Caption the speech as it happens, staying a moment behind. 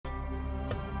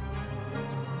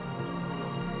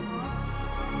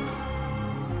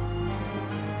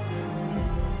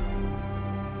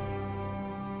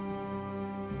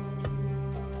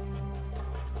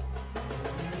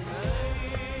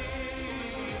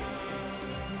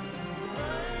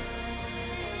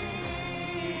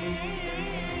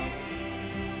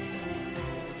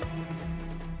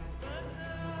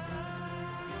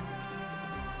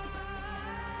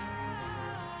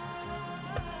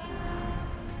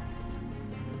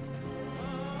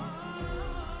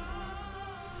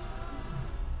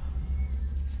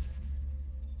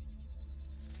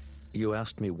You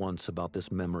asked me once about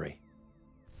this memory.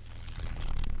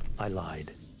 I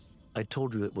lied. I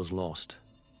told you it was lost.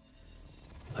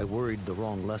 I worried the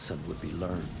wrong lesson would be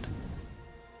learned.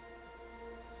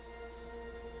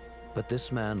 But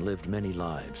this man lived many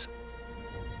lives,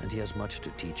 and he has much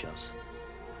to teach us.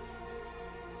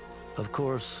 Of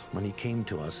course, when he came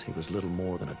to us, he was little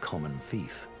more than a common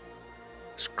thief,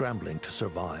 scrambling to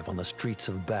survive on the streets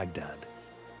of Baghdad,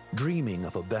 dreaming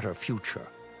of a better future.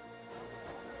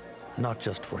 Not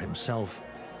just for himself,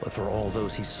 but for all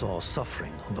those he saw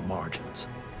suffering on the margins.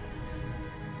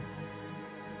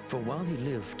 For while he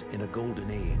lived in a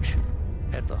golden age,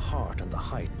 at the heart and the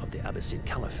height of the Abbasid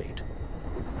Caliphate,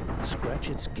 scratch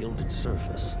its gilded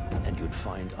surface, and you'd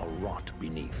find a rot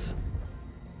beneath.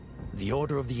 The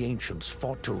Order of the Ancients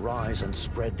fought to rise and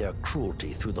spread their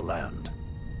cruelty through the land.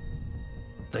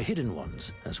 The Hidden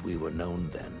Ones, as we were known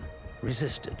then,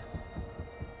 resisted,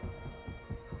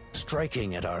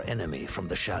 striking at our enemy from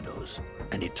the shadows,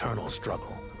 an eternal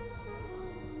struggle.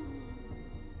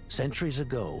 Centuries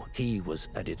ago, he was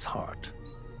at its heart,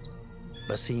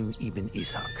 Basim ibn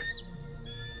Ishaq.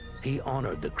 He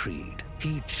honored the creed,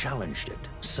 he challenged it,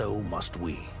 so must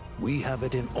we. We have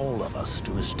it in all of us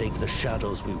to mistake the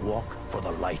shadows we walk for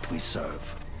the light we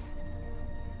serve.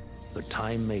 The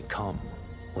time may come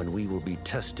when we will be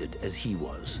tested as he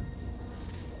was.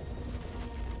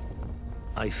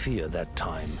 I fear that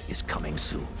time is coming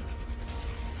soon.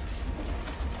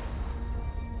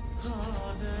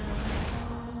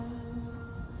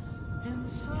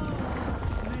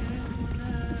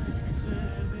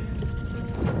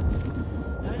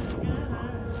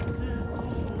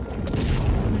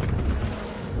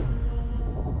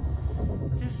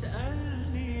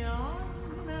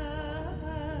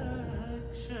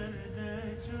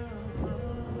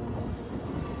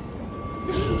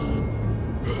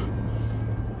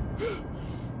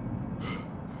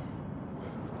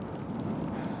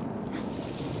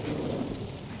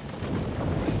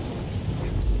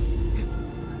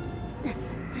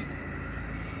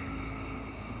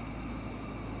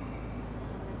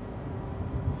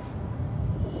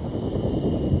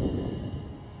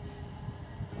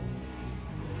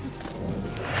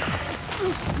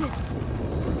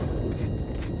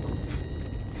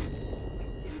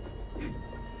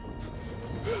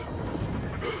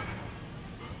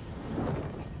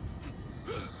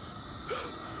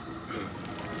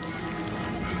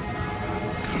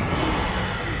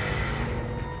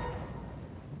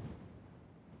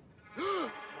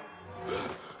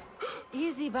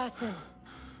 Easy, Basim.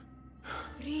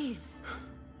 Breathe.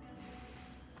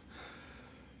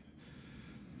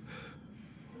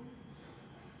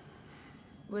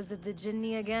 Was it the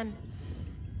Jinni again?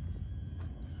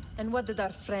 And what did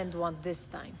our friend want this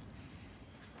time?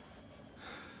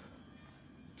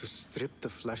 To strip the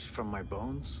flesh from my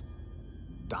bones?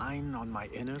 Dine on my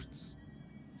innards?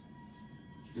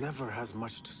 Never has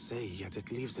much to say, yet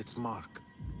it leaves its mark.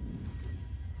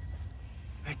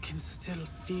 I can still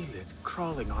feel it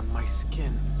crawling on my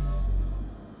skin.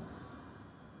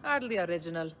 Hardly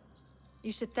original.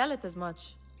 You should tell it as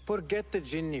much. Forget the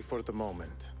Jinni for the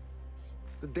moment.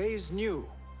 The day is new.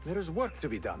 There is work to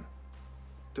be done.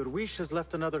 Derwish has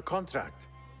left another contract.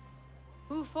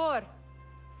 Who for?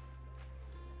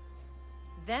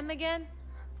 Them again?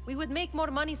 We would make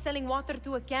more money selling water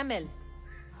to a camel.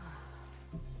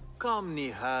 Come,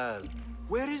 Nihal.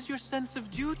 Where is your sense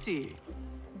of duty?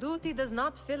 Duty does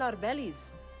not fill our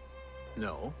bellies.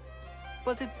 No,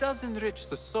 but it does enrich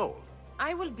the soul.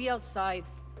 I will be outside.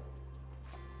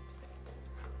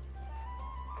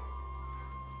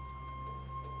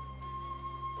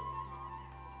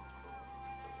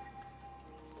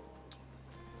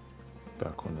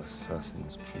 Back on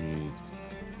Assassin's Creed.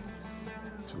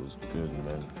 It was good,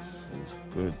 man. It was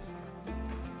good.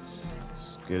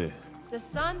 Just get it. The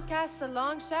sun casts a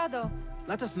long shadow.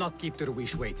 Let us not keep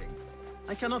Derwish waiting.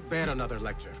 I cannot bear another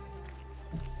lecture.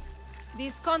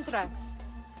 These contracts.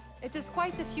 It is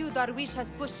quite a few Darwish has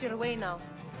pushed your way now.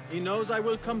 He knows I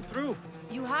will come through.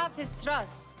 You have his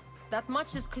trust. That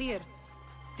much is clear.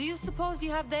 Do you suppose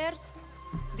you have theirs?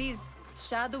 These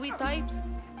shadowy types?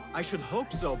 I should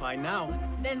hope so by now.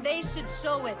 Then they should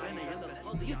show it.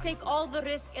 You take all the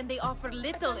risk and they offer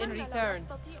little in return.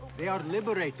 They are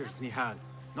liberators, Nihal,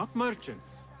 not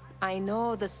merchants. I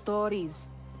know the stories.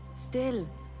 Still,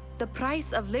 the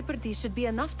price of liberty should be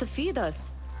enough to feed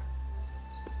us.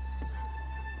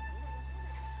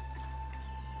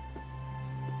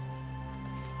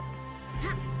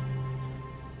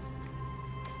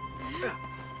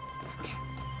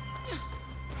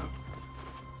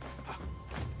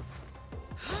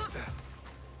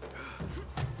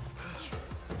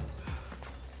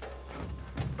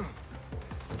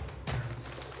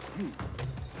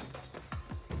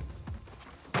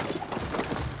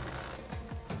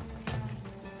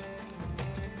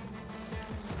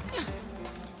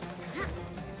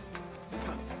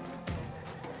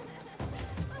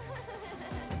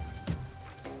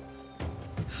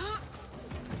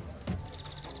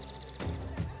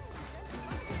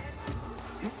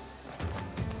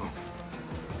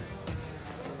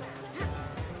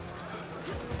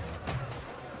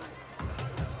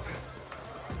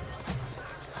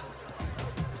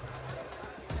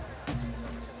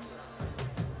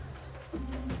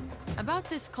 About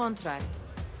this contract,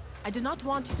 I do not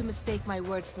want you to mistake my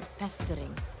words for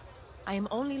pestering. I am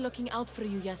only looking out for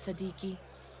you, ya Sadiki.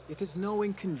 It is no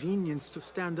inconvenience to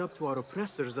stand up to our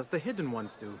oppressors as the Hidden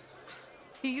Ones do.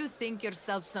 Do you think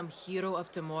yourself some hero of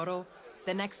tomorrow?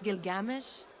 The next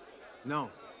Gilgamesh? No.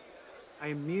 I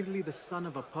am merely the son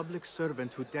of a public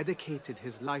servant who dedicated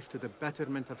his life to the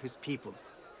betterment of his people.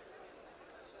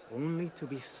 Only to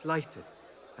be slighted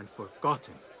and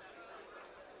forgotten.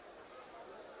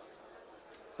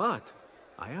 But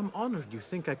I am honored you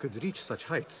think I could reach such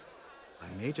heights. I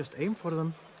may just aim for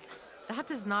them. That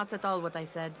is not at all what I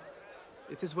said.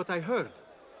 It is what I heard.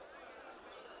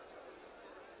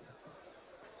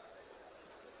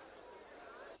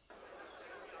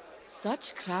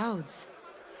 Such crowds.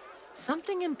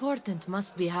 Something important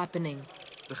must be happening.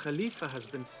 The Khalifa has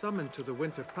been summoned to the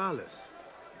Winter Palace.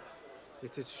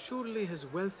 It is surely his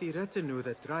wealthy retinue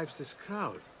that drives this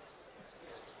crowd.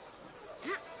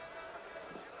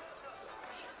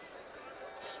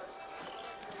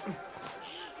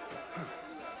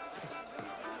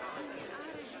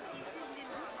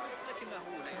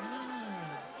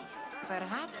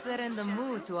 Perhaps they're in the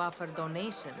mood to offer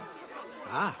donations.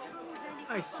 Ah,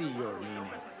 I see your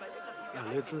meaning. A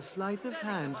little sleight of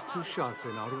hand to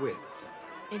sharpen our wits.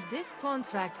 If this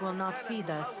contract will not feed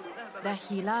us, the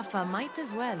Khilafa might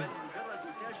as well.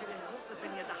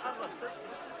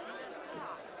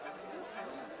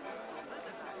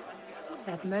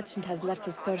 That merchant has left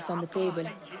his purse on the table.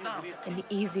 An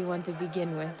easy one to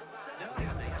begin with.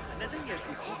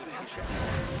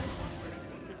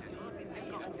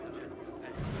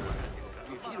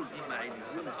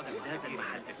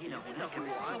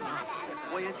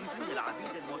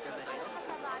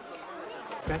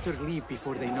 Better leave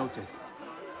before they notice.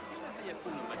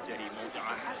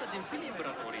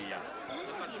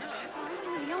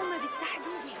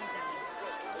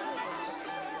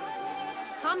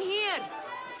 Come here!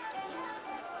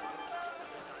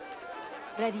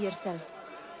 Ready yourself.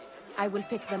 I will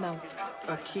pick them out.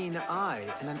 A keen eye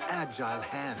and an agile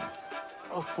hand.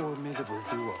 A formidable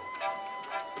duo.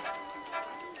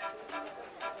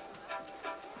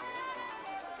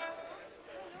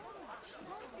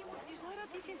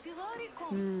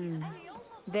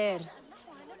 There.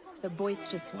 The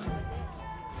boisterous one.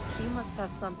 He must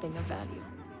have something of value.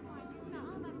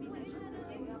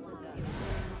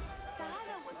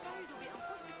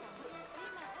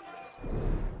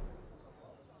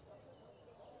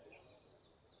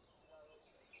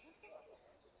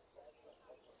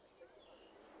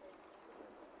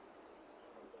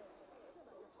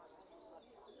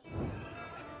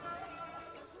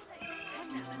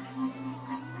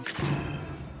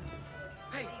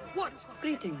 Hey, what?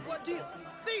 Greetings. What do you...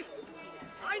 Thief!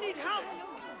 I need help!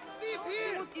 Thief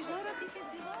here!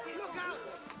 Look out!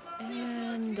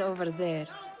 And over there,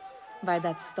 by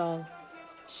that stall,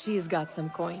 she's got some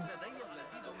coin.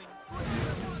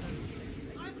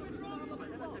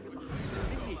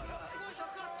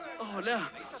 Oh, لا.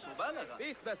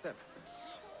 بيس بسم.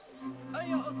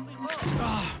 أي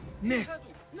أصدقاء؟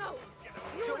 Missed! No!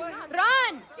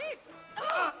 Run!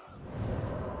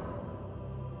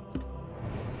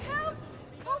 Help!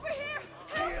 Over here!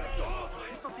 Help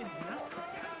me!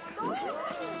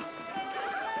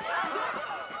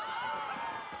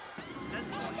 لن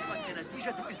تعجبك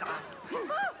نتيجة إزعاج.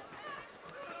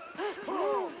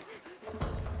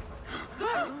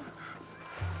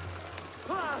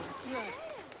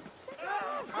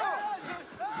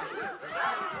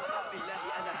 بالله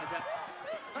أنا هدأت.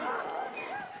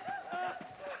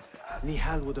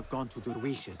 Nihal would have gone to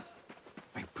Derwishes.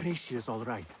 I pray she is all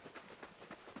right.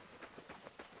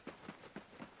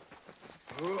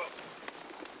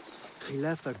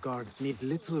 Khilafa guards need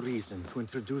little reason to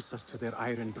introduce us to their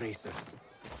iron bracers.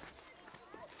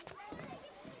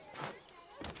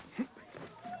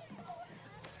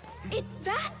 It's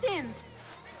Basim!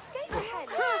 كيف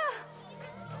حالك؟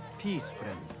 Peace,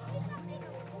 friend.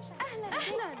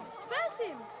 أهلاً!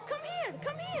 Basim! Come here!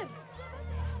 Come here!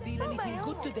 Steal anything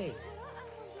good today?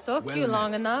 Took Well you met.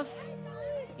 long enough.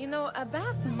 You know, a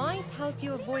bath might help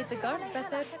you avoid the guards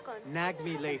better. Nag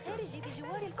me later. خارجي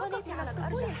بجوار القناة على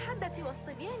الأرجح الحدة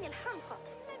والصبيان الحمقى.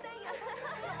 لدي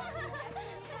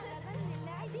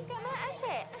اللعب كما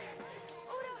أشاء.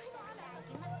 أراهن على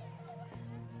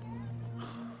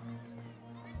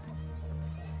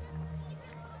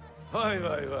Hi.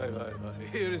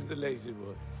 Here is the lazy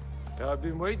boy. I've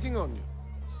been waiting on you.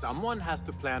 Someone has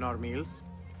to plan our meals.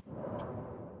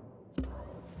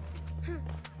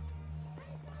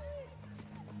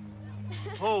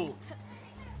 Hold.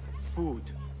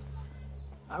 Food.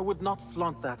 I would not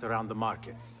flaunt that around the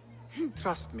markets.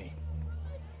 Trust me.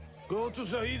 Go to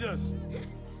Saida's.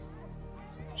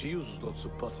 She uses lots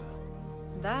of butter.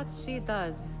 That she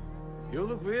does. You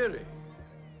look weary.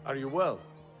 Are you well?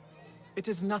 It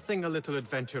is nothing a little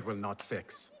adventure will not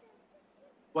fix.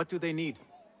 What do they need?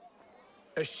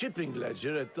 A shipping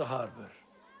ledger at the harbor.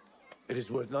 It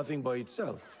is worth nothing by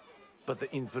itself, but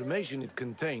the information it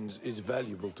contains is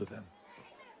valuable to them.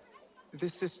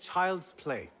 This is child's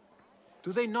play.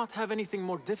 Do they not have anything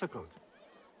more difficult?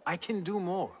 I can do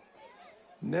more.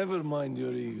 Never mind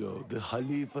your ego. The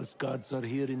Khalifa's guards are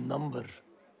here in number,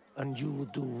 and you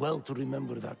would do well to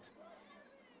remember that.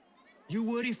 You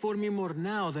worry for me more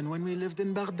now than when we lived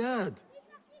in Baghdad.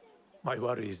 My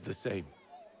worry is the same.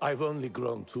 I've only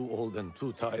grown too old and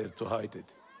too tired to hide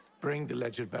it. Bring the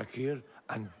ledger back here,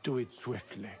 and do it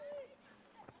swiftly.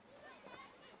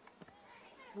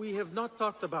 We have not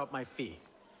talked about my fee.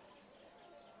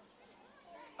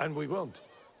 And we won't.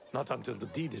 Not until the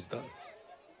deed is done.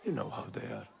 You know how they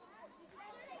are.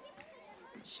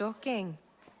 Shocking.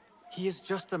 He is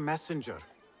just a messenger.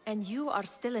 And you are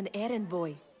still an errand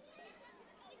boy.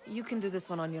 You can do this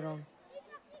one on your own.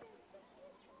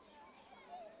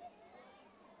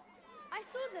 I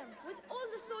saw them with all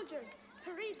the soldiers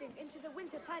parading into the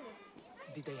Winter Palace.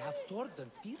 Did they have swords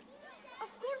and spears? Of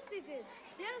course they did.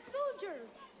 They are soldiers.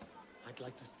 I'd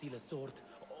like to steal a sword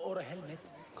or a helmet.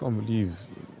 Can't believe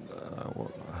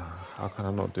how can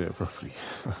I not do it properly?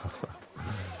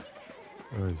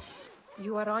 Oy.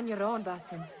 You are on your own,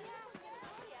 Basim.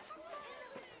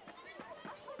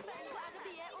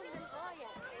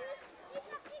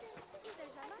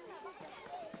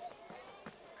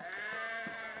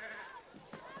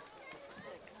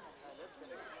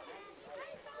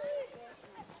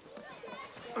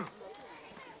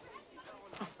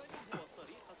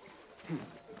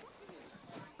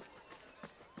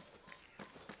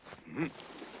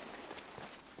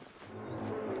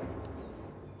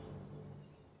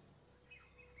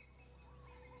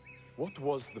 What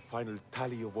was the final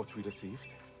tally of what we received?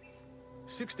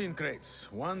 16 crates,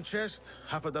 1 chest,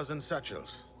 half a dozen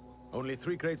satchels. Only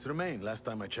 3 crates remain last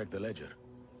time I checked the ledger.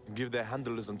 Give their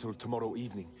handlers until tomorrow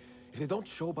evening. If they don't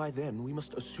show by then, we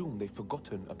must assume they've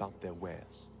forgotten about their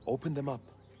wares. Open them up.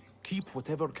 Keep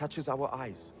whatever catches our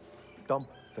eyes. Dump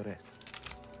the rest.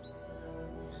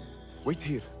 Wait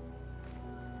here.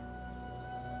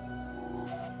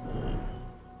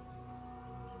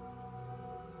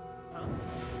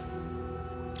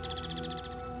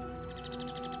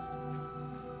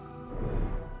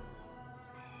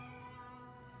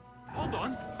 Hold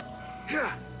on.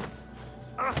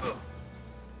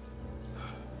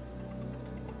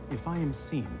 If I am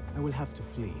seen, I will have to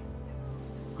flee.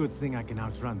 Good thing I can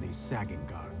outrun these sagging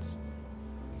guards.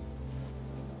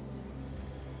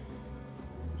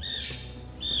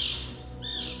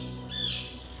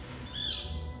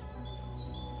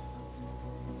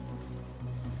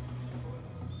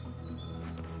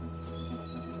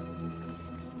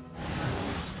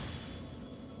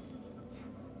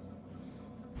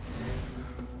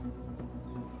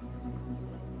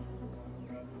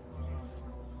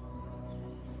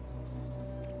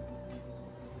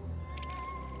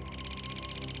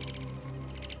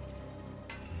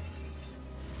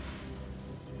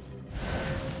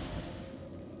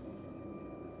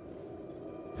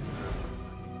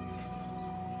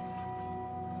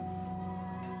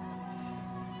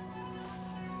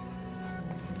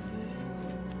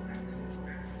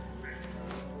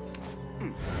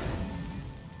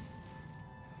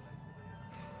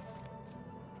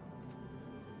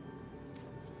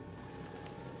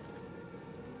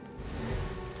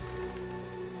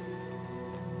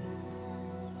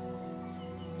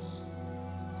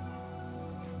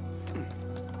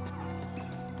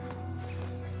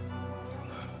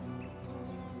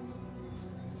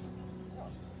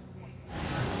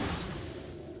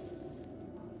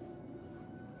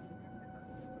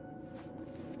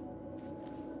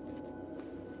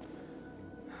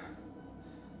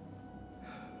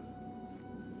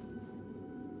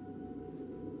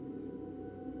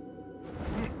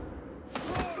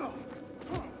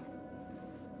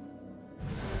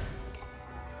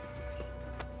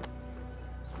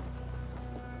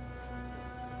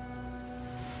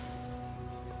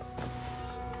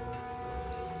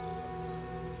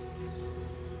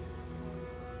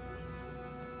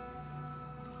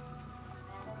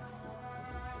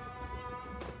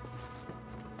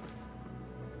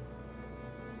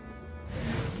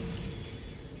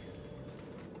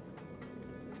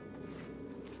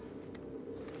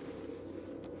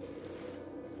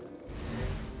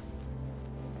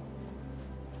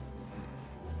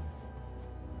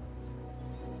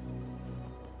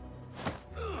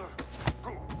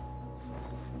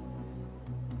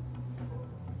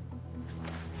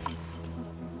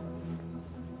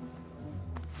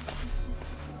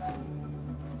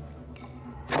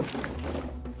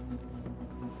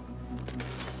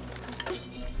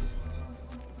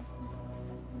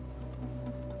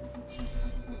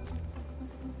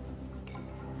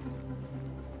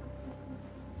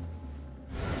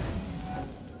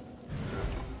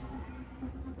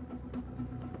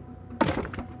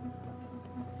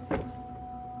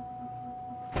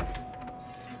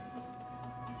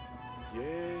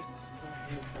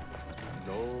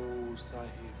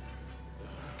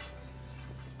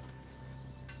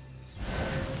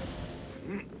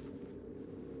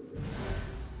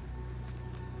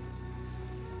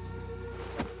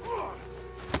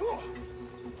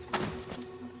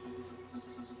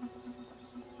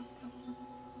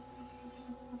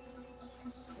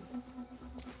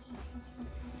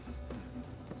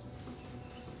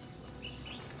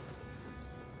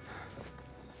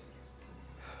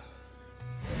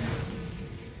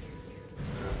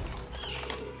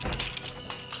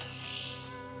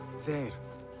 There.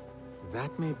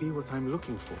 That may be what I'm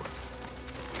looking for.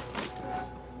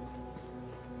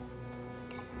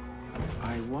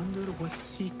 I wonder what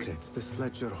secrets this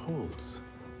ledger holds.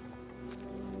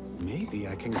 Maybe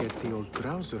I can get the old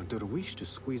grouser Derwish to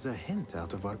squeeze a hint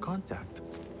out of our contact.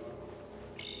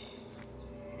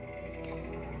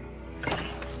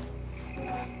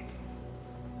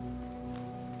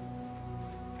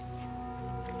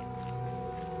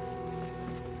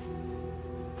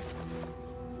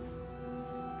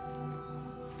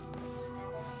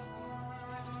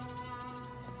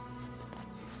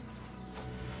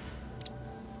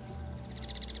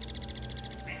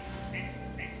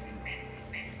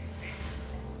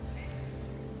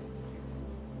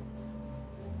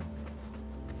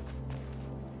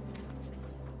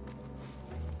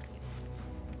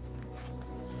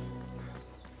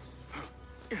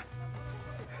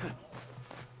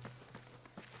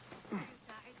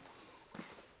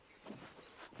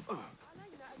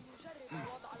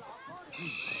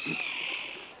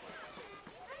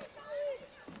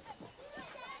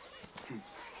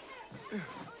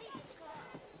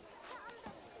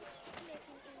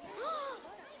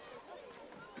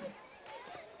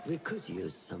 We could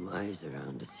use some eyes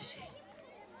around the city.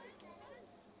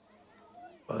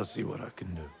 I'll see what I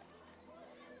can do.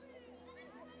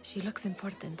 She looks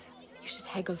important. You should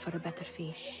haggle for a better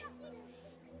fee.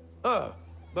 Ah,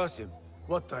 Basim,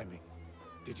 what timing?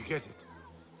 Did you get it?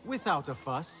 Without a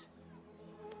fuss.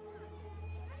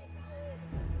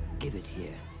 Give it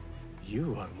here.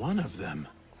 You are one of them.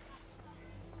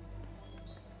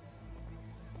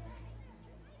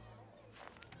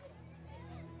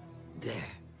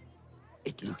 There.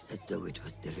 It looks as though it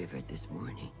was delivered this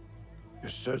morning. You're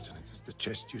certain it is the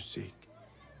chest you seek?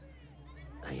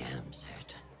 I am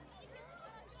certain.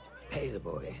 Pay the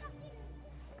boy.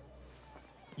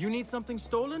 You need something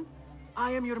stolen?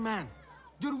 I am your man.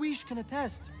 Derwish can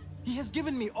attest. He has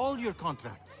given me all your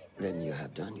contracts. Then you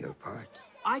have done your part.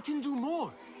 I can do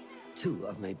more. 2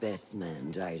 of my best men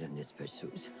died in this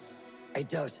pursuit. I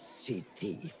doubt a street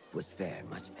thief would fare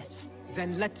much better.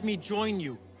 Then let me join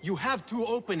you. You have 2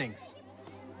 openings.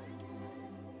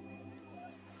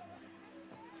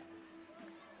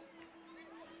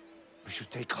 We should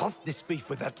take off this thief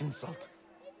with that insult.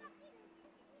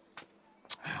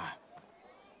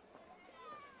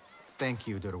 Thank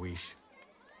you, Derwish.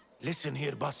 Listen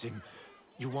here, Basim.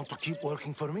 You want to keep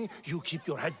working for me? You keep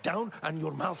your head down and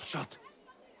your mouth shut.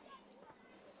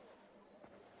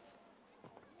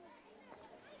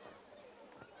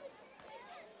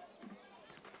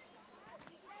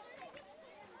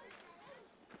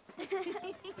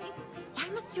 Why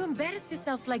must you embarrass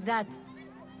yourself like that?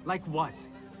 Like what?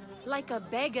 Like a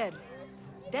beggar.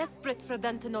 Desperate for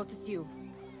them to notice you.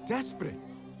 Desperate?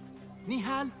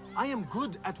 Nihal, I am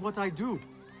good at what I do.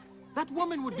 That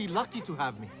woman would be lucky to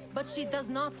have me. But she does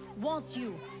not want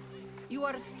you. You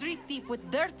are a street thief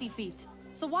with dirty feet.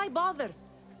 So why bother?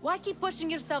 Why keep pushing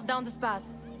yourself down this path?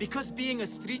 Because being a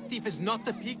street thief is not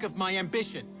the peak of my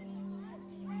ambition.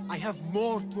 I have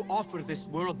more to offer this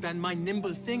world than my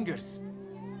nimble fingers.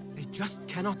 They just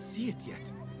cannot see it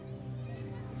yet.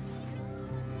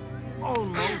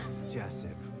 Almost,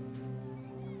 Jessup.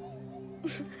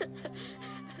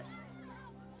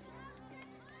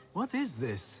 What is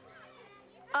this?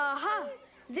 Aha!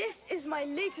 This is my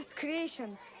latest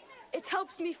creation. It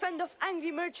helps me fend off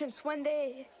angry merchants when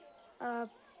they...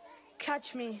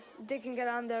 catch me digging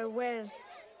around their wares.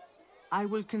 I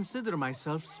will consider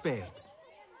myself spared.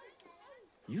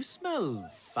 You smell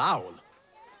foul.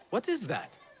 What is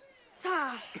that?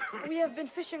 We have been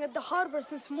fishing at the harbor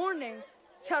since morning.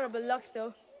 Terrible luck,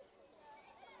 though.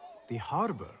 The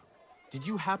harbor? Did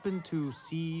you happen to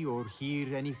see or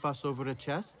hear any fuss over a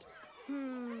chest?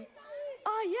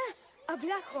 Ah, yes, a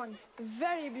black one.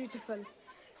 Very beautiful.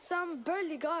 Some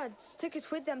burly guards took it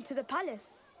with them to the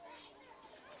palace.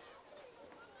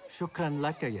 Shukran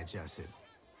laka, ya Jasib.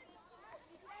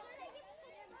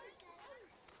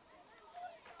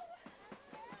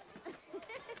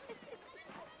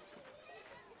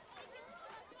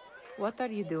 What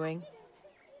are you doing?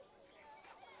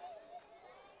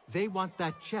 They want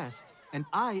that chest, and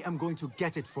I am going to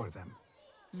get it for them.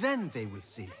 Then they will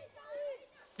see.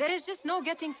 There is just no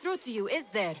getting through to you, is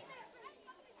there?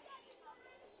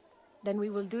 Then we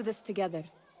will do this together.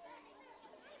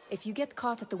 If you get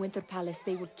caught at the Winter Palace,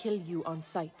 they will kill you on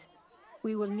sight.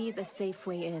 We will need a safe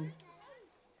way in.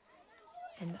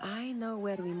 And I know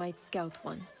where we might scout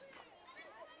one.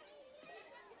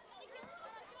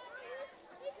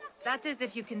 That is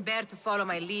if you can bear to follow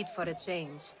my lead for a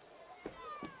change.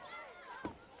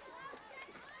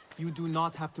 You do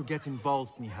not have to get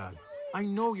involved, Nihal. I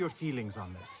know your feelings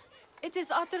on this. It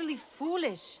is utterly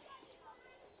foolish.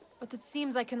 But it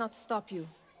seems I cannot stop you.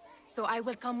 So I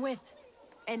will come with,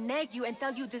 and nag you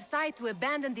until you decide to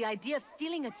abandon the idea of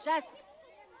stealing a chest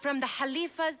from the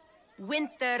Khalifa's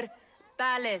winter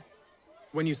palace.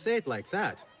 When you say it like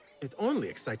that, it only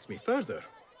excites me further.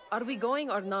 Are we going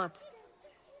or not?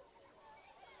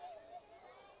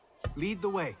 Lead the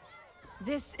way.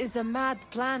 This is a mad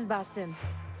plan, Basim.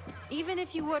 Even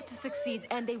if you were to succeed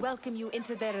and they welcome you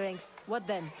into their ranks, what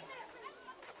then?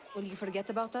 Will you forget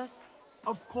about us?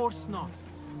 Of course not.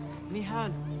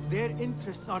 Nihal, their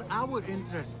interests are our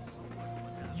interests.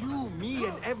 You, me,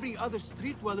 and every other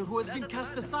street dweller who has been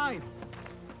cast aside.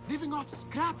 Living off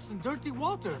scraps and dirty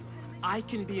water. I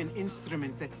can be an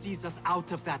instrument that sees us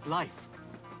out of that life.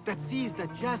 That sees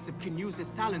that Jasip can use his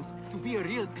talents to be a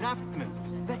real craftsman.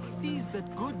 That sees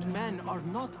that good men are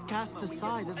not cast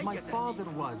aside as my father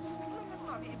was.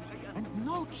 And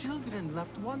no children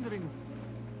left wondering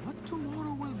what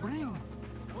tomorrow will bring.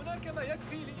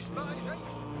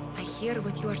 I hear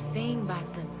what you are saying,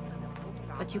 Basim.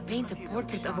 But you paint a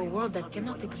portrait of a world that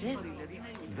cannot exist.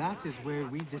 That is where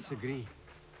we disagree.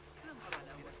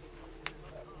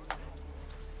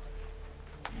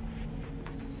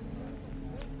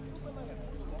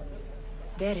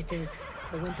 There it is,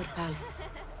 the Winter Palace.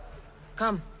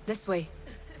 Come, this way.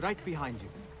 Right behind you.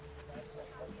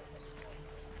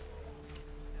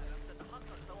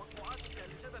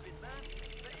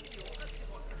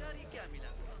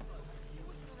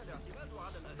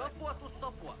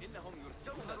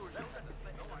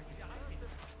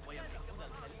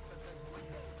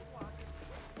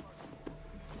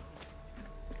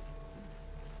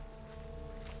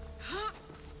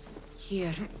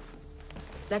 Here.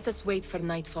 Let us wait for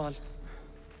nightfall.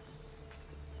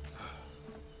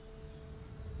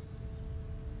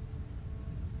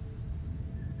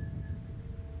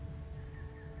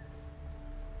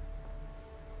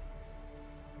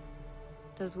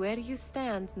 Does where you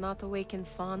stand not awaken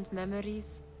fond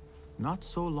memories? Not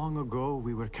so long ago,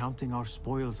 we were counting our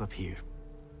spoils up here,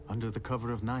 under the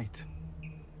cover of night.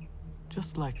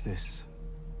 Just like this.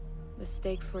 The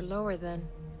stakes were lower then.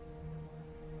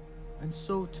 And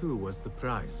so too was the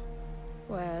prize.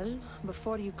 Well,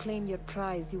 before you claim your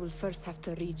prize, you will first have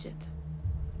to reach it.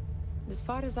 As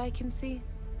far as I can see,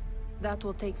 that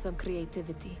will take some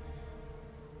creativity.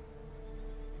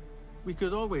 We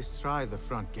could always try the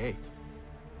front gate.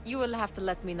 You will have to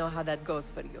let me know how that goes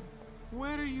for you.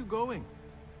 Where are you going?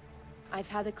 I've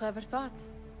had a clever thought.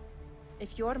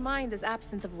 If your mind is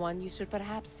absent of one, you should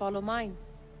perhaps follow mine.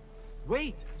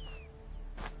 Wait!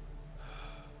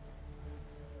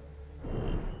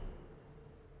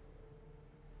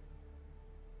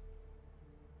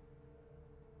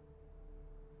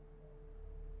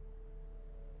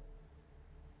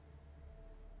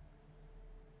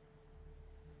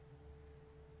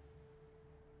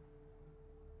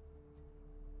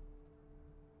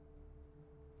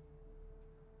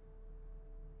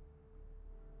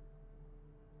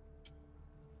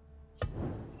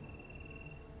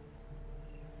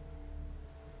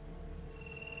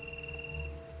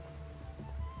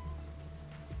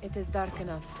 It is dark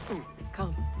enough.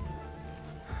 Come.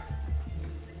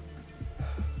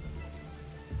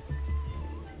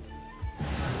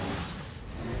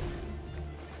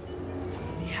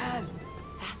 Nihal!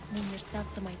 Fastening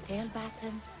yourself to my tail,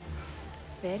 Basim.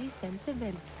 Very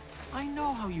sensible. I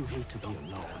know how you hate to be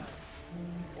alone.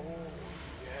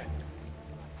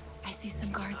 I see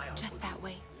some guards just that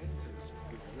way. Lentils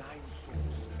with lime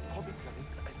sauce,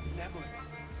 pomegranates and lemon.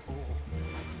 Oh,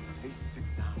 taste it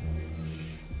now.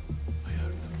 I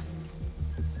heard them.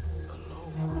 A low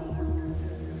roar.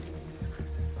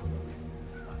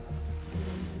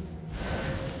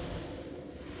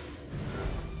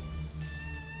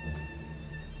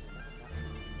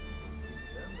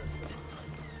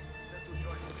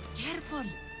 Careful!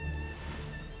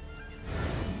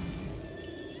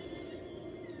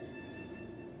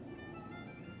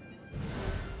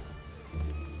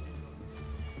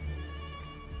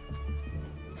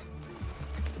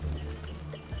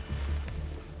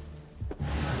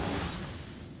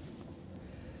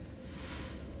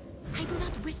 I do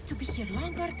not wish to be here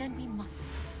longer than we must.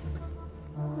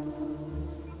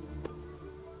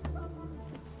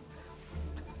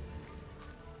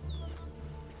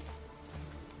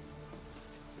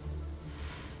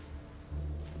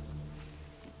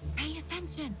 Pay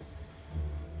attention.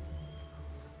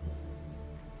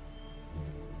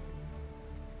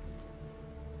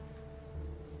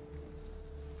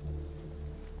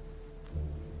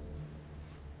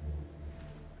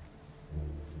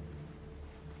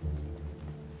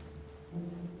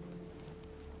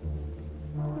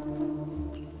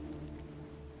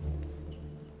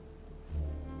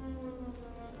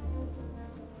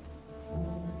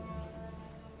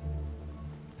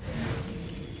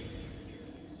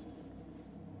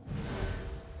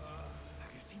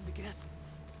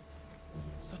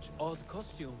 Such odd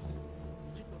costumes.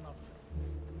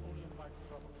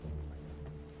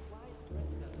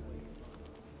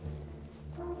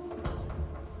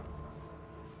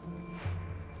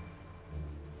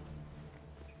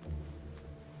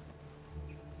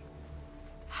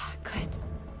 Good.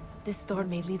 This door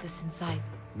may lead us inside.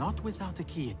 Not without a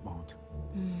key, it won't.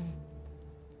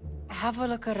 Have a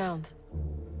look around.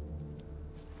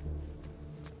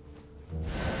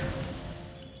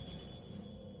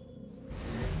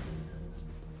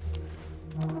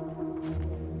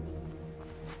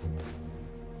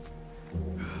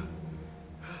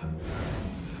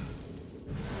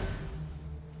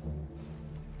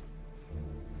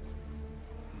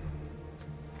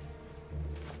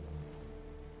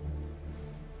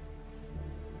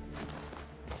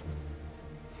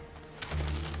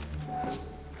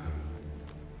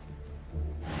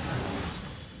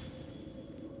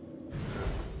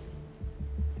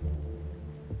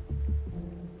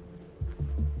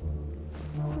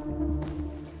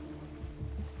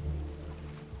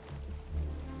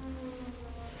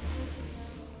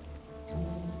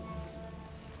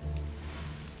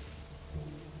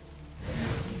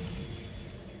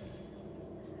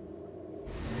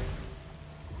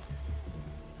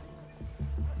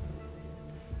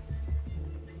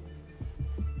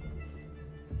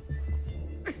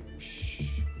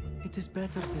 It is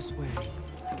better this way.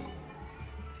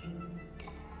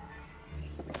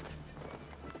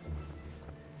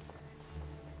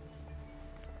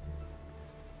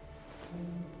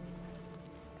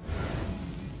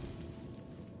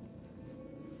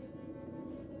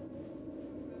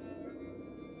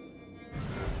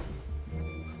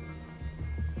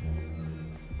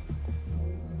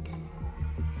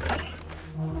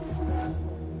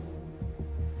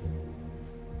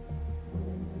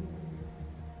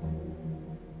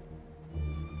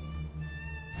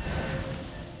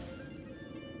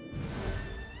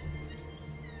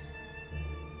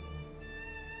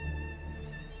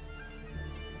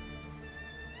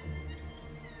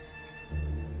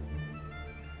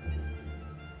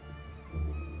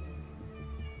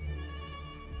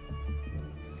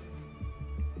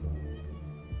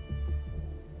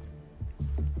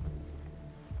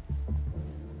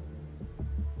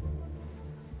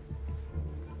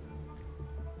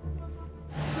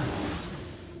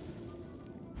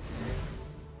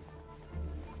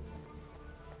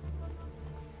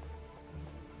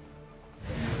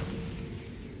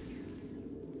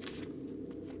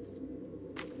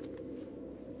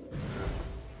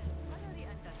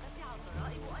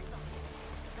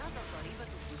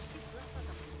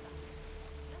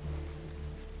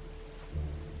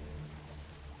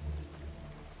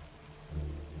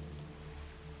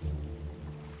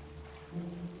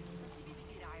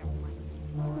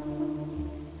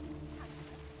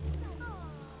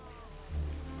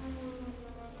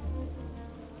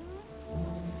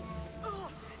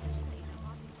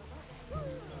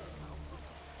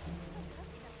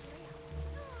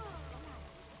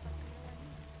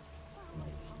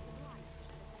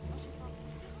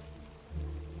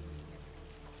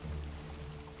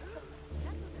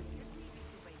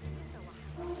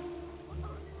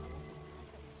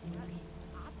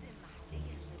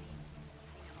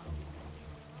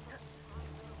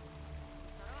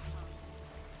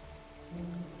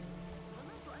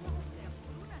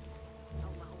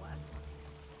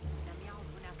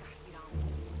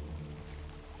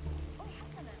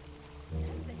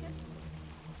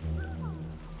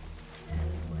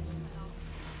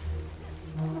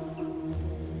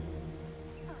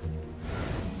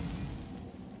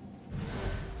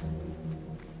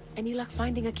 Any luck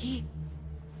finding a key?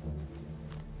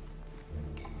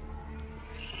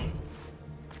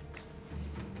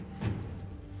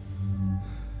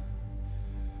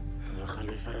 The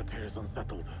Khalifa appears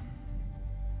unsettled.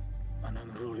 An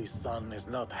unruly son is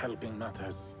not helping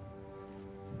matters.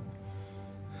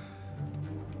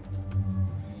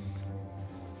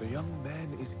 The young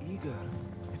man is eager.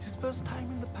 It's his first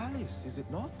time in the palace, is it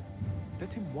not?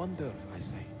 Let him wander, I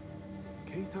say.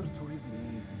 Cater to his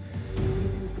needs. His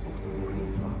meeting is supposed to be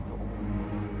brief after all.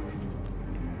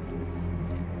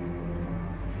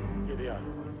 Gideon,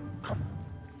 come.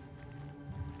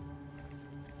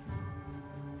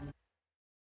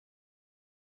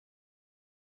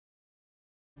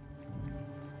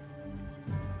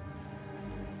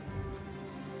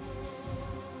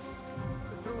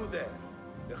 Through there.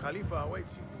 The Khalifa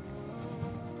awaits you.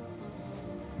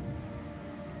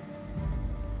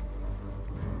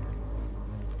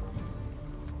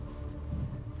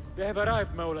 They have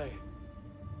arrived, Maulay.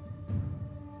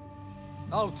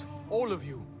 Out, all of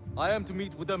you. I am to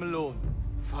meet with them alone.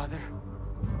 Father,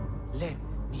 let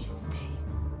me stay.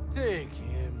 Take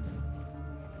him.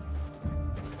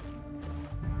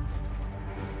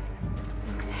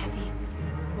 Looks heavy.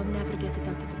 We'll never get it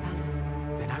out of the palace.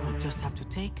 Then I will just have to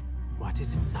take what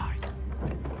is inside.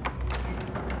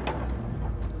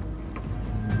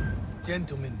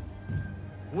 Gentlemen,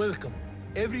 welcome.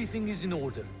 Everything is in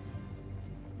order.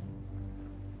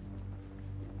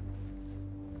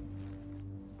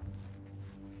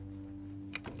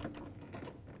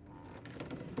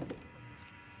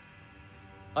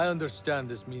 I understand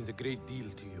this means a great deal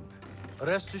to you.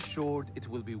 Rest assured, it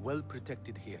will be well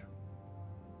protected here.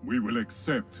 We will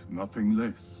accept nothing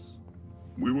less.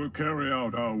 We will carry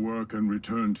out our work and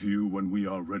return to you when we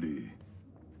are ready.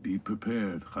 Be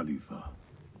prepared, Khalifa.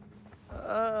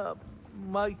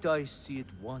 Might I see it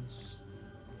once?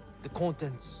 The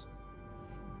contents.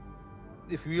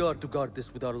 If we are to guard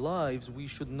this with our lives, we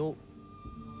should know...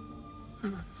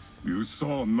 You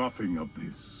saw nothing of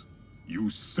this. You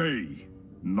say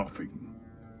nothing.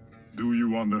 Do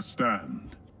you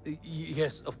understand?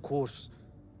 Yes, of course.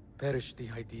 Perish the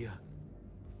idea.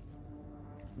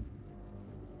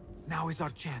 Now is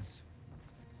our chance.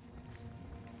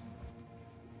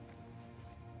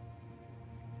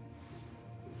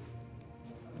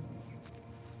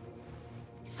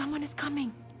 Someone is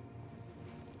coming.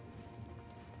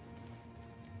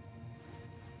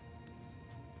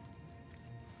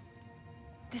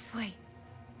 This way.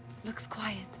 Looks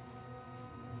quiet.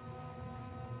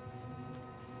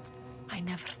 I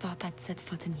never thought I'd set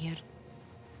foot in here.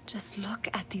 Just look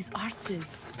at these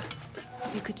arches.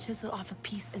 You could chisel off a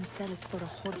piece and sell it for a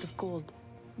hoard of gold.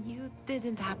 You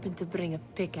didn't happen to bring a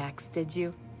pickaxe, did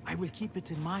you? I will keep it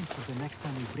in mind for the next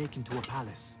time we break into a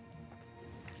palace.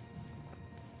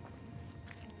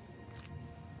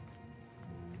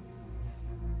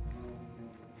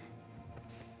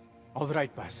 All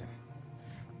right, Basim.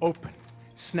 Open,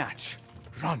 snatch,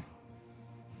 run.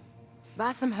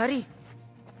 Basim, hurry.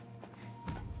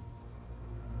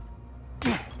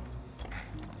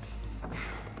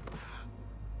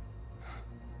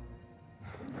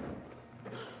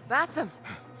 Basim!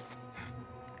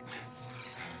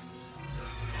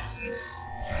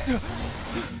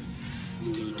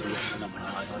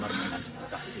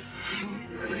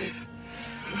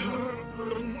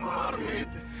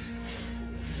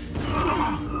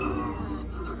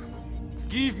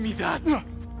 Give me that! No!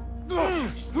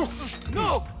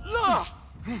 No!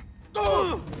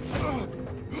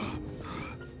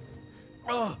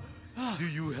 Do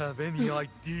you have any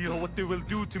idea what they will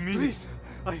do to me? Please,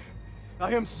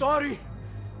 I am sorry.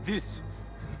 This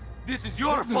is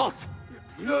your fault!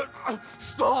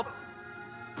 Stop!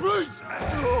 Please!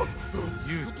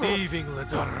 You thieving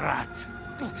little rat!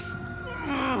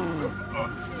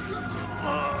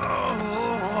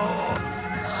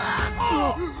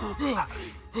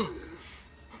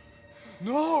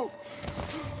 No!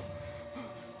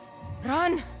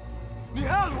 Run!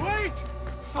 Nihal, wait!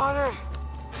 Father!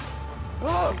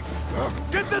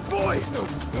 Get that boy!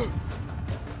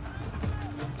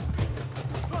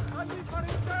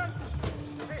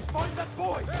 Hey, find that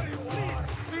boy! There you are!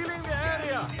 Sealing the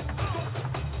area!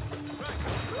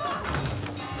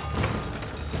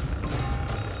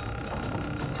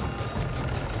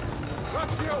 Got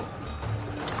you!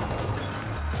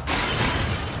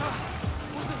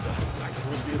 That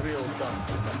would be real dumb.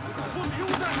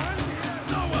 Use a hand here!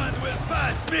 No one will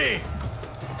pass me!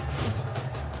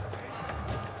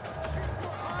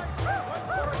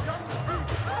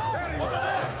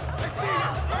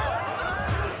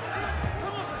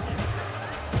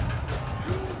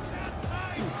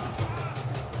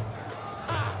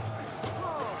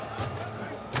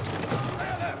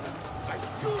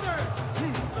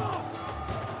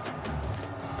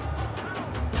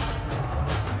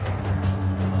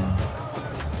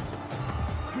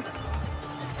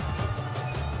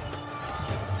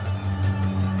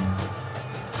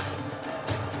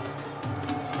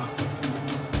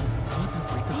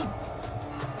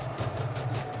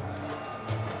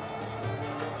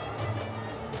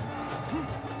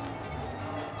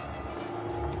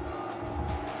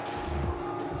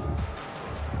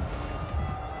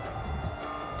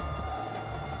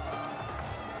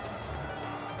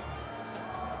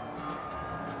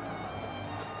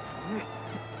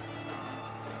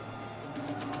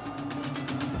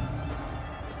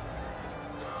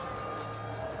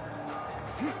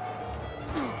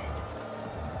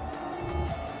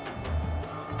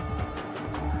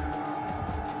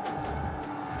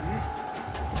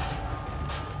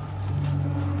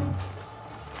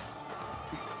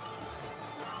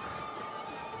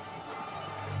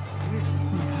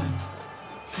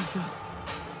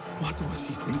 What was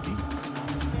she thinking?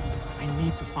 I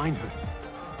need to find her.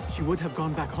 she would have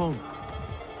gone back home.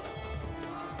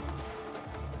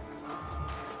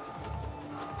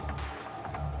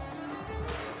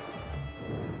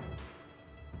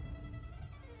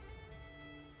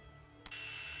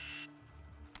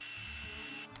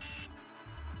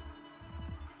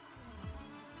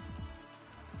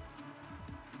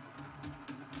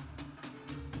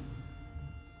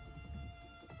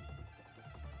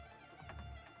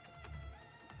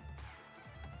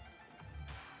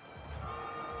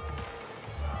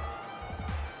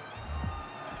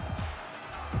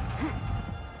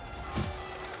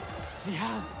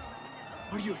 Nihal,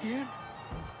 are you here?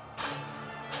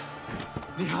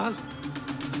 Nihal?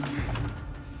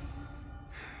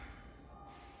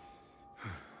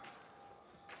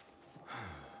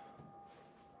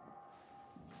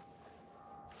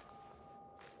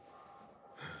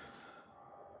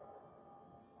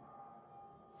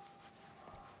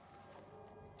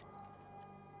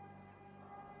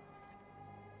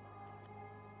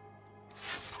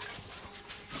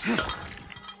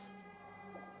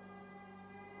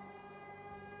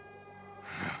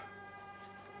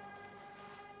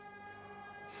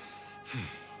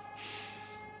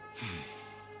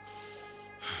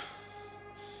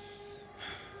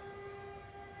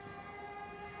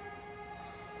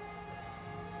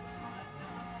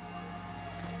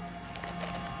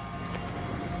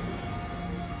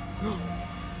 No!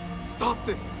 Stop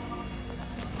this!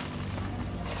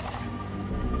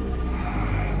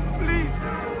 Please!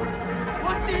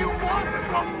 What do you want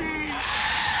from me?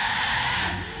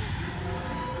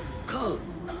 Calm.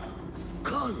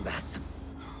 Calm, Basim.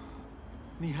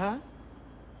 Nihal?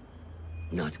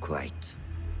 Not quite.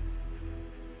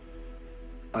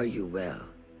 Are you well?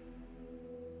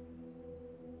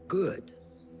 Good.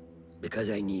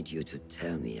 Because I need you to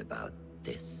tell me about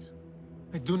this.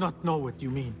 I do not know what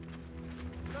you mean.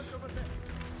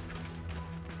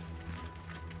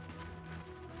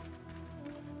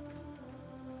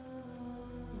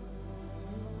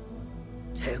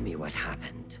 Tell me what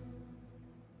happened.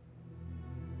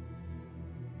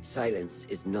 Silence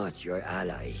is not your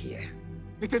ally here.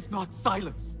 It is not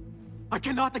silence. I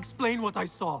cannot explain what I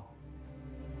saw.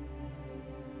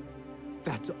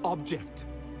 That object.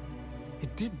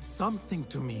 It did something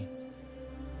to me.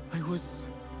 I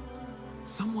was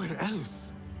somewhere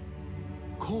else.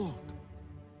 Cold.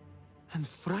 And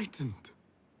frightened.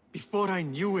 Before I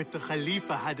knew it, the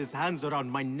Khalifa had his hands around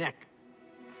my neck.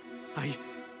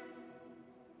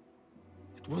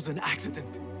 It was an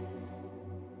accident.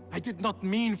 I did not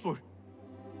mean for...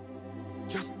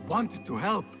 Just wanted to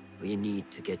help. We need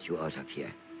to get you out of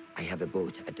here. I have a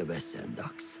boat at the western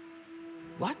docks.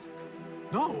 What?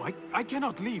 No, I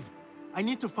cannot leave. I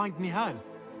need to find Nihal.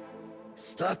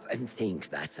 Stop and think,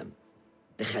 Basim.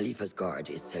 The Khalifa's guard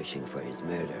is searching for his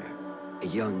murderer. A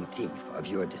young thief of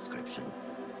your description.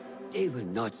 They will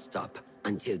not stop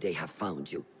until they have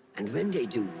found you. And when they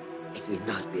do, it will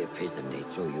not be a prison they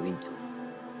throw you into.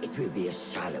 It will be a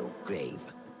shallow grave.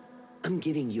 I'm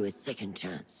giving you a second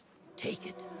chance. Take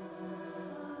it.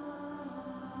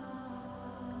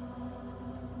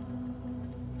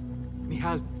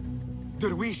 Nihal,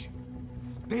 Derwish,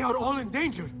 they are all in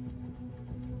danger.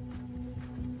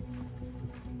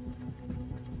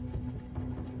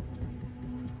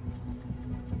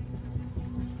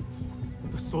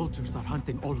 The soldiers are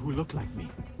hunting all who look like me.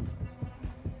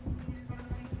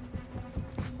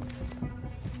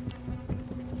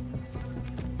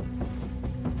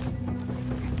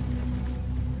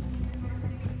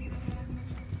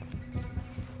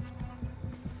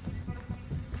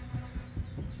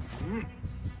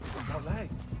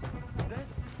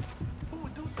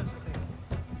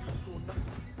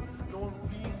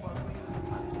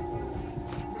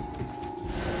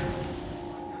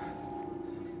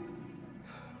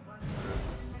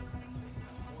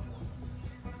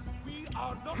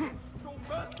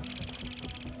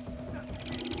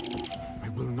 I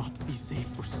will not be safe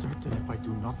for certain if I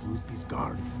do not lose these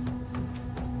guards.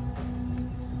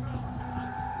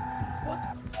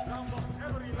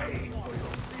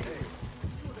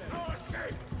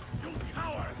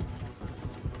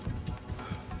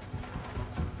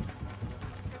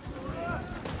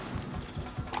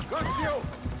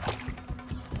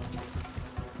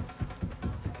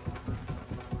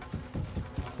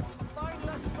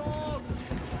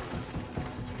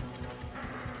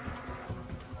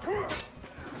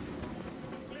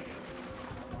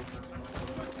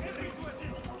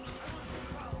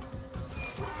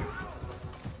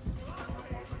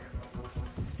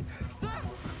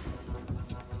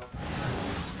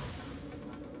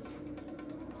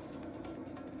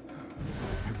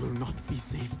 I will not be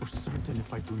safe for certain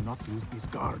if I do not lose these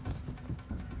guards.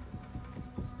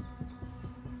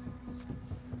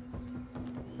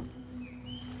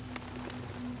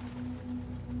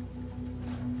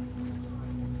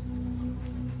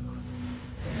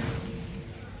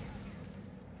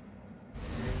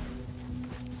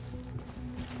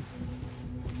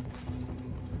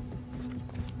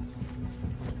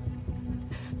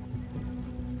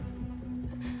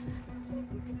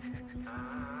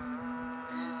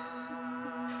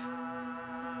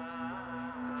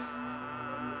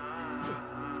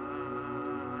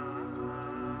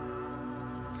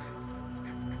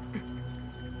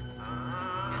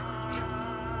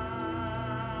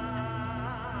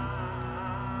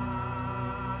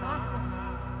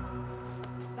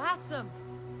 Bassem!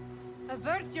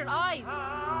 Avert your eyes!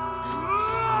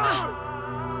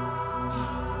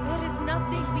 There is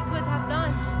nothing we could have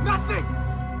done. Nothing!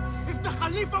 If the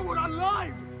Khalifa were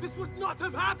alive, this would not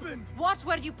have happened! Watch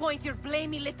where you point your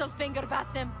blamey little finger,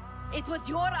 Bassem. It was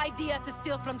your idea to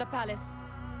steal from the palace.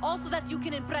 Also that you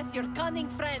can impress your cunning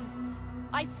friends.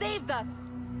 I saved us!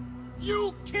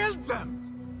 You killed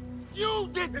them! You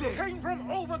did this! It came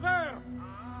from over there!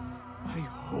 I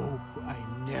hope I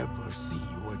never see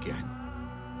you again.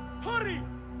 Hurry!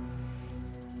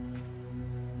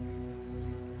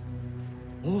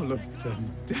 All of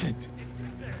them dead.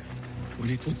 When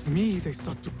it was me they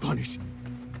sought to punish.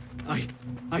 I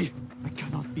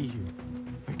cannot be here.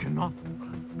 I cannot.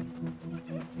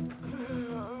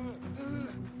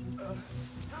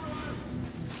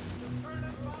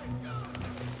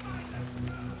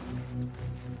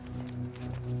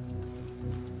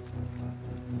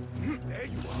 There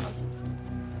you are.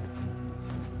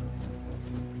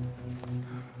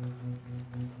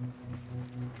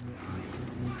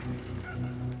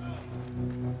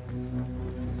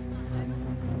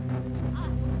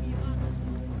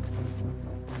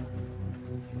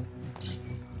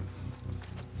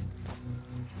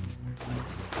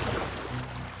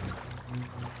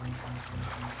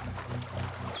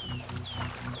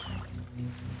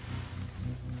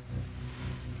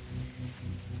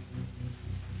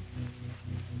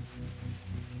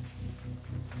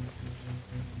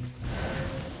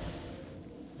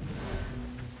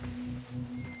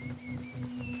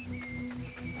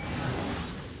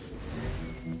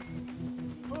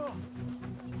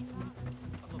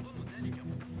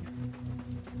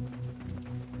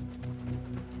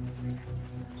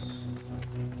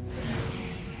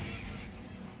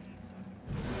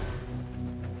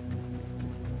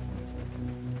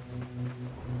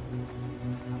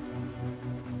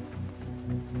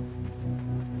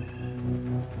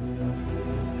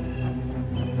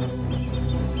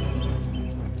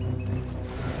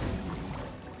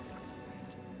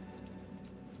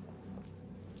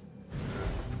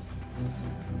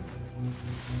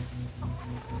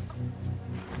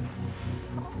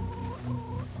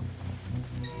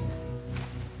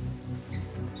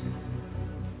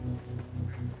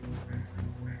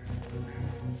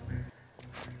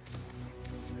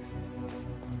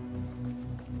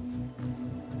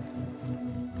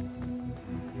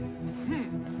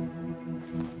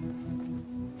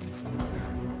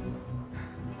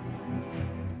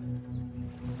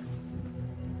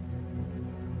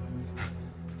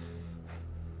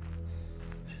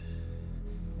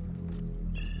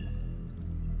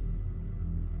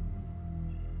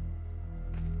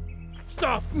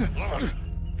 Stop!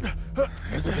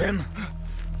 Is it him?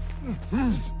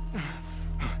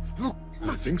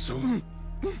 I think so.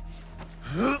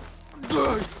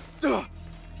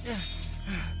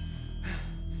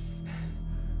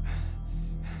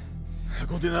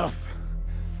 Good enough.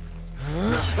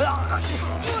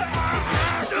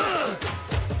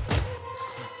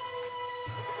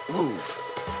 Move.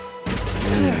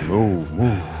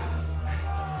 Move.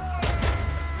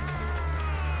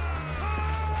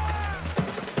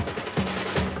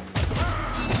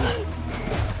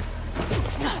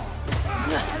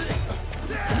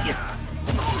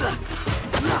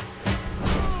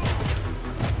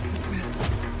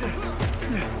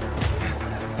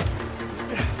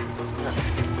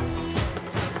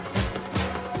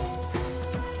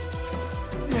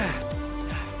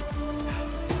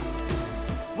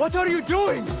 What are you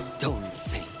doing? Don't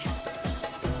think.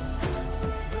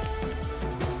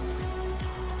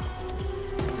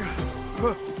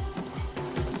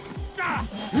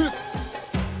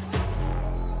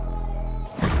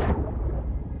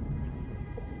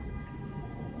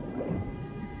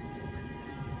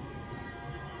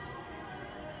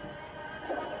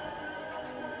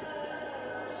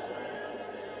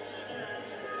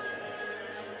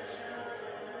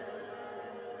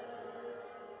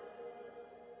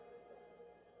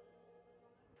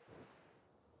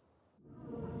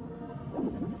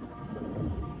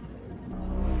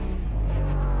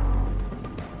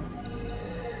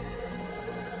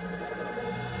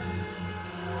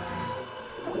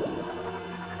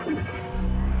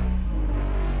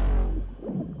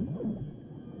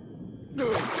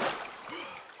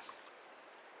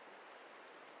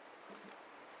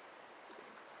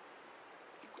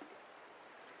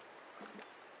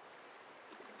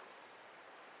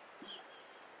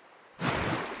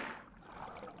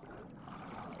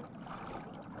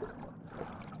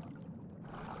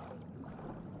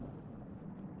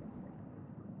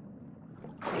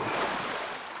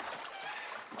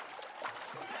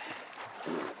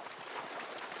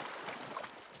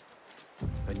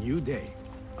 A new day,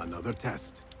 Another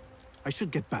test. I should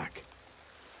get back.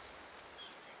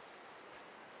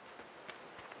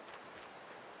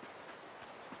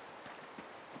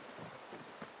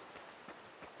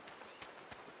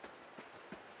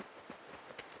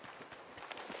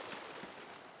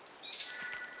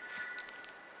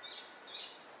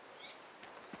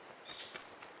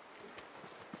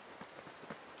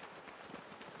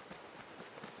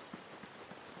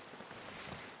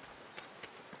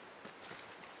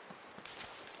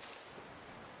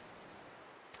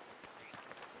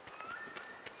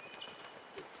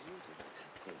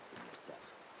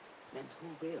 Then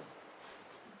who will?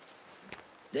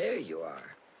 There you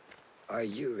are. Are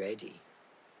you ready?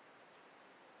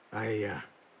 I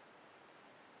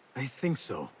think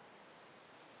so.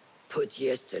 Put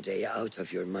yesterday out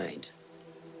of your mind.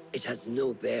 It has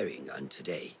no bearing on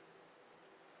today.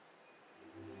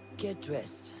 Get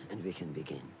dressed, and we can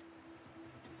begin.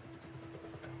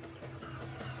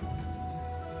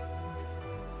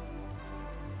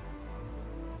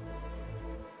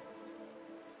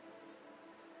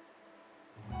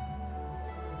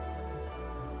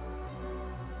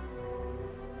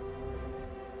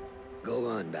 Go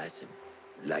on, Basim,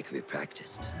 like we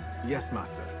practiced. Yes,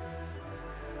 Master.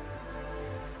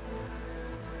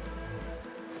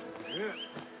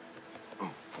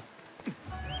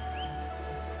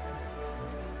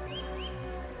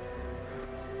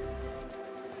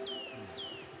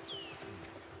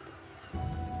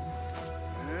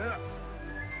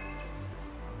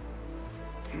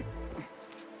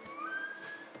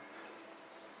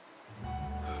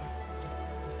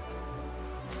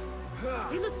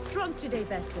 You look strong today,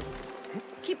 Basim.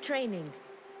 Keep training.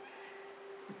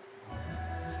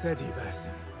 Steady,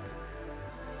 Basim.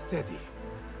 Steady.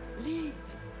 Leave!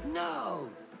 No!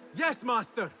 Yes,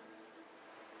 Master!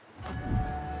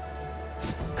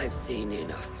 I've seen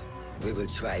enough. We will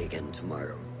try again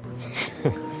tomorrow.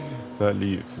 That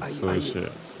leap is so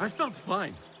shit. I felt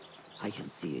fine. I can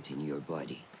see it in your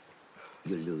body.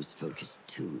 You lose focus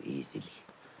too easily.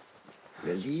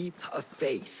 The leap of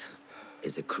faith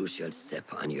is a crucial step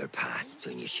on your path to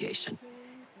initiation.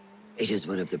 It is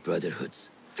one of the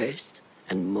Brotherhood's first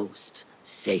and most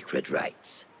sacred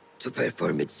rites. To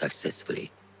perform it successfully,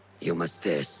 you must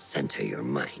first center your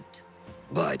mind,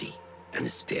 body,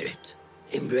 and spirit.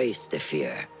 Embrace the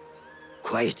fear,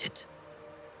 quiet it,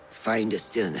 find a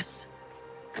stillness,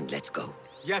 and let go.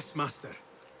 Yes, Master.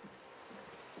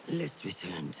 Let's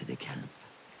return to the camp.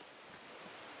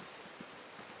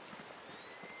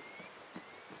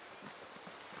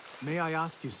 May I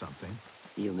ask you something?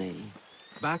 You may.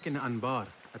 Back in Anbar,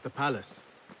 at the palace,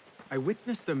 I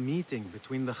witnessed a meeting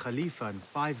between the Khalifa and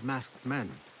 5 masked men,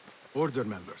 Order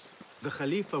members. The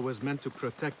Khalifa was meant to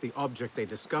protect the object they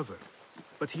discovered,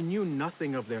 but he knew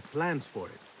nothing of their plans for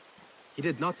it. He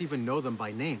did not even know them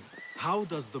by name. How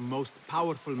does the most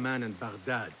powerful man in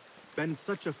Baghdad bend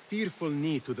such a fearful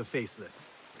knee to the faceless?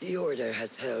 The Order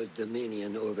has held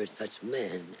dominion over such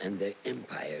men and their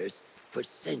empires for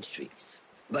centuries,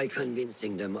 by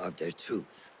convincing them of their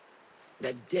truth,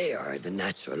 that they are the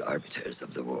natural arbiters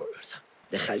of the world.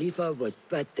 The Khalifa was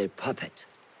but their puppet,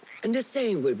 and the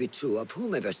same will be true of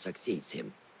whomever succeeds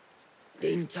him.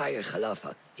 The entire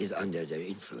Khalifa is under their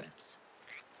influence.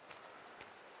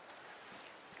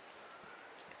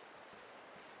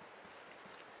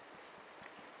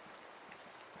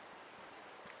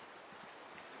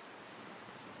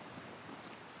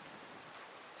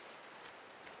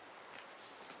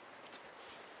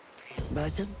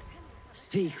 Basim,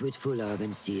 speak with Fulab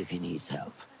and see if he needs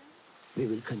help. We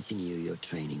will continue your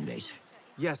training later.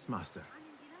 Yes, Master.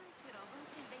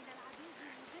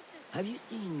 Have you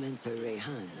seen Mentor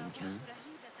Rayhan in camp?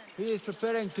 He is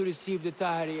preparing to receive the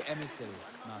Tahiri emissary,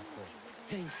 Master.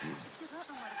 Thank you.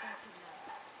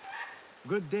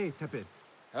 Good day, Tepid.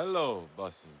 Hello,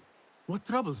 Basim. What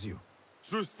troubles you?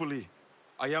 Truthfully,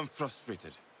 I am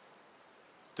frustrated.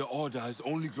 The Order has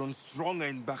only grown stronger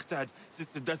in Baghdad since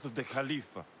the death of the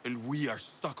Khalifa, and we are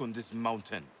stuck on this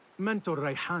mountain. Mentor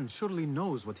Rayhan surely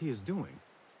knows what he is doing.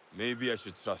 Maybe I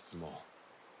should trust more.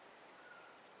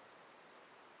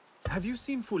 Have you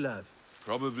seen Fulad?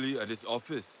 Probably at his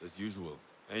office, as usual.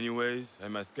 Anyways, I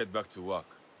must get back to work.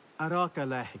 أراك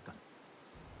لاحقا.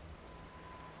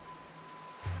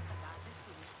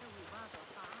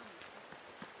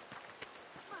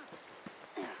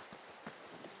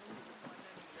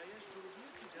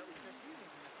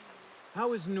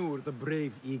 How is Noor, the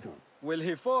brave eagle? Will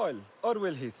he fall, or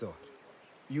will he soar?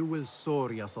 You will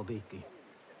soar, ya Sadiqi.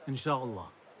 Inshallah.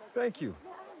 Thank you.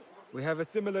 We have a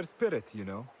similar spirit, you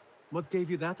know. What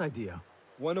gave you that idea?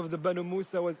 One of the Banu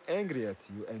Musa was angry at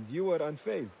you, and you were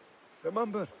unfazed.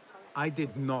 Remember? I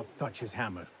did not touch his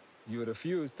hammer. You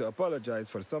refuse to apologize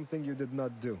for something you did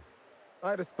not do.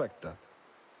 I respect that.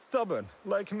 Stubborn,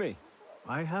 like me.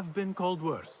 I have been called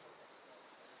worse.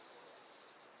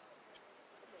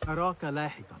 أراك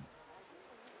لاحقا.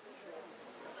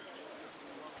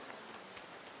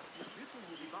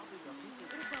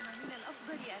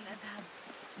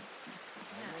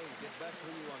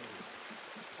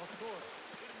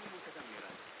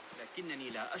 لكنني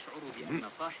لا أشعر بأن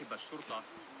صاحب الشرطة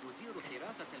يدير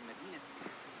حراسة المدينة.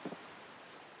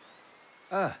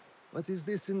 Ah, what is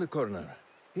this in the corner?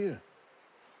 Here.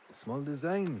 A small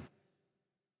design.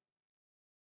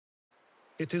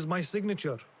 It is my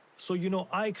signature. So you know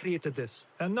I created this,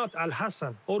 and not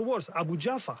Al-Hassan, or worse, Abu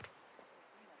Jafar.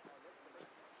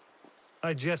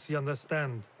 I guess you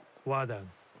understand, Wadan.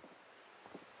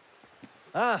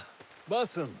 Ah,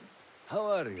 Bassam. How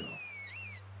are you?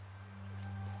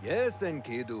 Yes,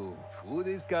 Enkidu. Food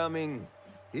is coming.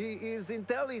 He is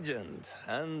intelligent,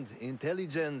 and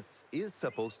intelligence is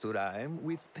supposed to rhyme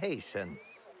with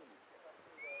patience.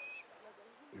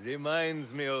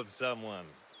 Reminds me of someone.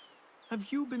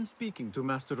 Have you been speaking to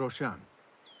Master Roshan?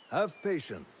 Have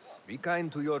patience. Be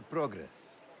kind to your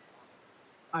progress.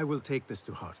 I will take this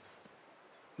to heart.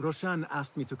 Roshan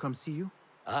asked me to come see you?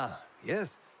 Ah,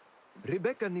 yes.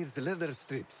 Rebecca needs leather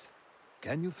strips.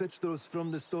 Can you fetch those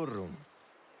from the storeroom?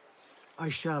 I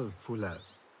shall, Fulad.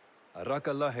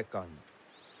 Araka lahekan.